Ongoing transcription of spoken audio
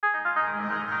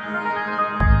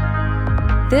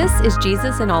This is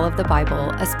Jesus in All of the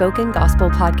Bible, a spoken gospel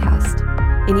podcast.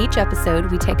 In each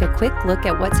episode, we take a quick look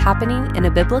at what's happening in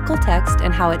a biblical text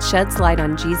and how it sheds light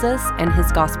on Jesus and his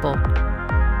gospel.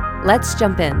 Let's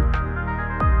jump in.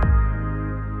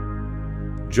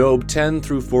 Job 10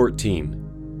 through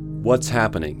 14. What's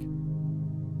happening?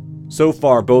 So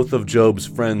far, both of Job's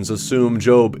friends assume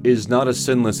Job is not as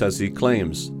sinless as he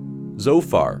claims.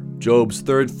 Zophar, Job's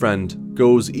third friend,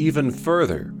 goes even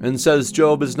further and says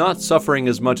Job is not suffering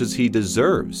as much as he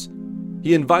deserves.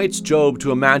 He invites Job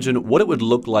to imagine what it would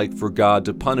look like for God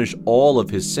to punish all of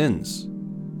his sins.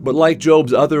 But like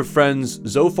Job's other friends,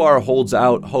 Zophar holds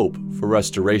out hope for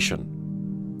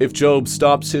restoration. If Job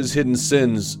stops his hidden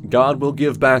sins, God will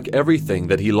give back everything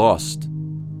that he lost.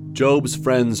 Job's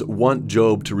friends want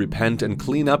Job to repent and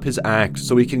clean up his acts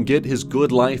so he can get his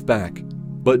good life back.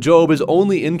 But Job is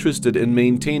only interested in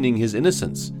maintaining his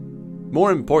innocence.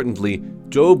 More importantly,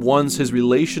 Job wants his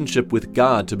relationship with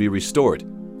God to be restored.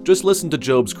 Just listen to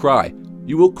Job's cry.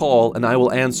 You will call and I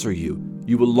will answer you.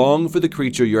 You will long for the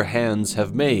creature your hands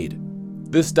have made.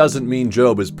 This doesn't mean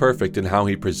Job is perfect in how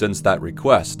he presents that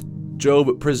request.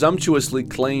 Job presumptuously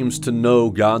claims to know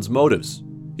God's motives.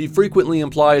 He frequently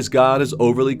implies God is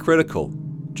overly critical.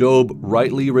 Job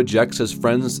rightly rejects his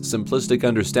friend's simplistic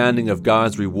understanding of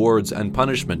God's rewards and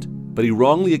punishment, but he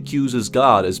wrongly accuses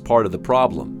God as part of the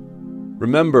problem.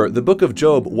 Remember, the book of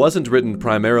Job wasn't written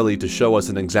primarily to show us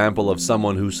an example of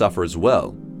someone who suffers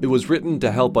well. It was written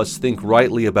to help us think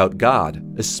rightly about God,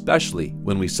 especially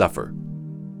when we suffer.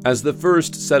 As the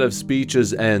first set of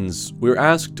speeches ends, we're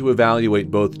asked to evaluate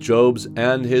both Job's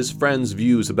and his friends'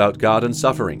 views about God and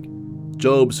suffering.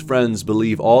 Job's friends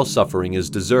believe all suffering is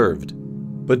deserved,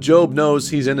 but Job knows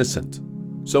he's innocent.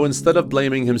 So instead of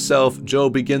blaming himself,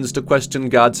 Job begins to question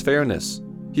God's fairness.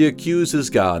 He accuses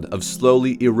God of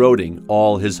slowly eroding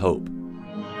all his hope.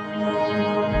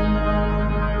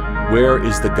 Where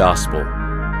is the gospel?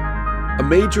 A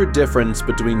major difference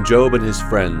between Job and his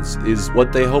friends is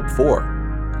what they hope for.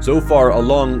 Zophar,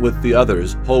 along with the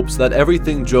others, hopes that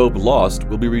everything Job lost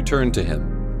will be returned to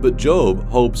him. But Job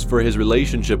hopes for his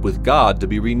relationship with God to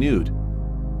be renewed.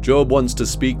 Job wants to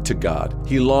speak to God.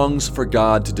 He longs for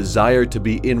God to desire to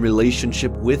be in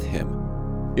relationship with him.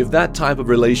 If that type of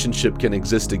relationship can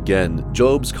exist again,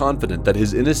 Job's confident that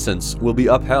his innocence will be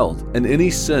upheld and any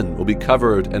sin will be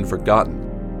covered and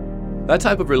forgotten. That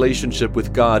type of relationship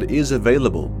with God is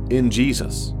available in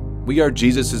Jesus. We are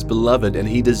Jesus' beloved and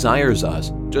he desires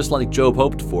us, just like Job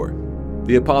hoped for.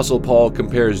 The Apostle Paul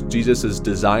compares Jesus'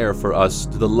 desire for us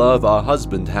to the love a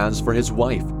husband has for his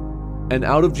wife. And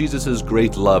out of Jesus'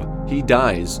 great love, he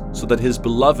dies so that his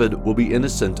beloved will be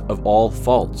innocent of all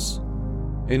faults.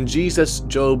 In Jesus,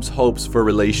 Job's hopes for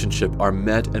relationship are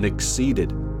met and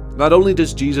exceeded. Not only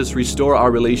does Jesus restore our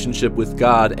relationship with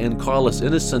God and call us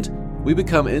innocent, we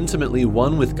become intimately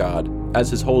one with God as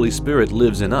his Holy Spirit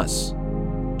lives in us.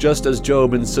 Just as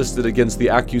Job insisted against the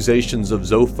accusations of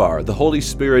Zophar, the Holy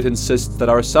Spirit insists that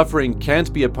our suffering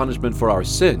can't be a punishment for our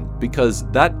sin because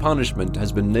that punishment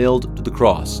has been nailed to the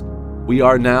cross. We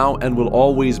are now and will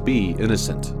always be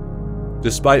innocent.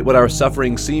 Despite what our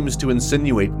suffering seems to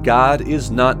insinuate, God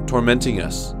is not tormenting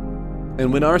us.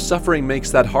 And when our suffering makes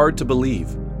that hard to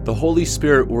believe, the Holy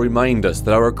Spirit will remind us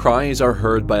that our cries are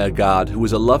heard by a God who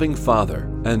is a loving Father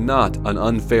and not an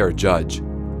unfair judge.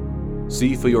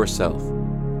 See for yourself.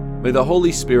 May the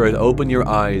Holy Spirit open your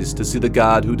eyes to see the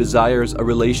God who desires a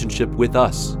relationship with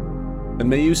us. And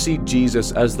may you see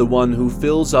Jesus as the one who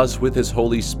fills us with his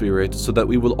Holy Spirit so that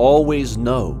we will always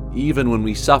know, even when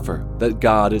we suffer, that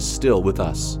God is still with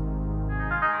us.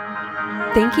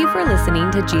 Thank you for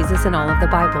listening to Jesus in All of the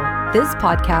Bible. This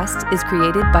podcast is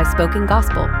created by Spoken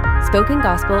Gospel. Spoken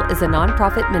Gospel is a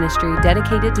nonprofit ministry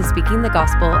dedicated to speaking the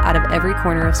gospel out of every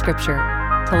corner of Scripture.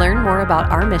 To learn more about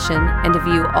our mission and to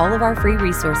view all of our free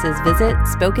resources, visit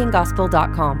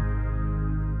spokengospel.com.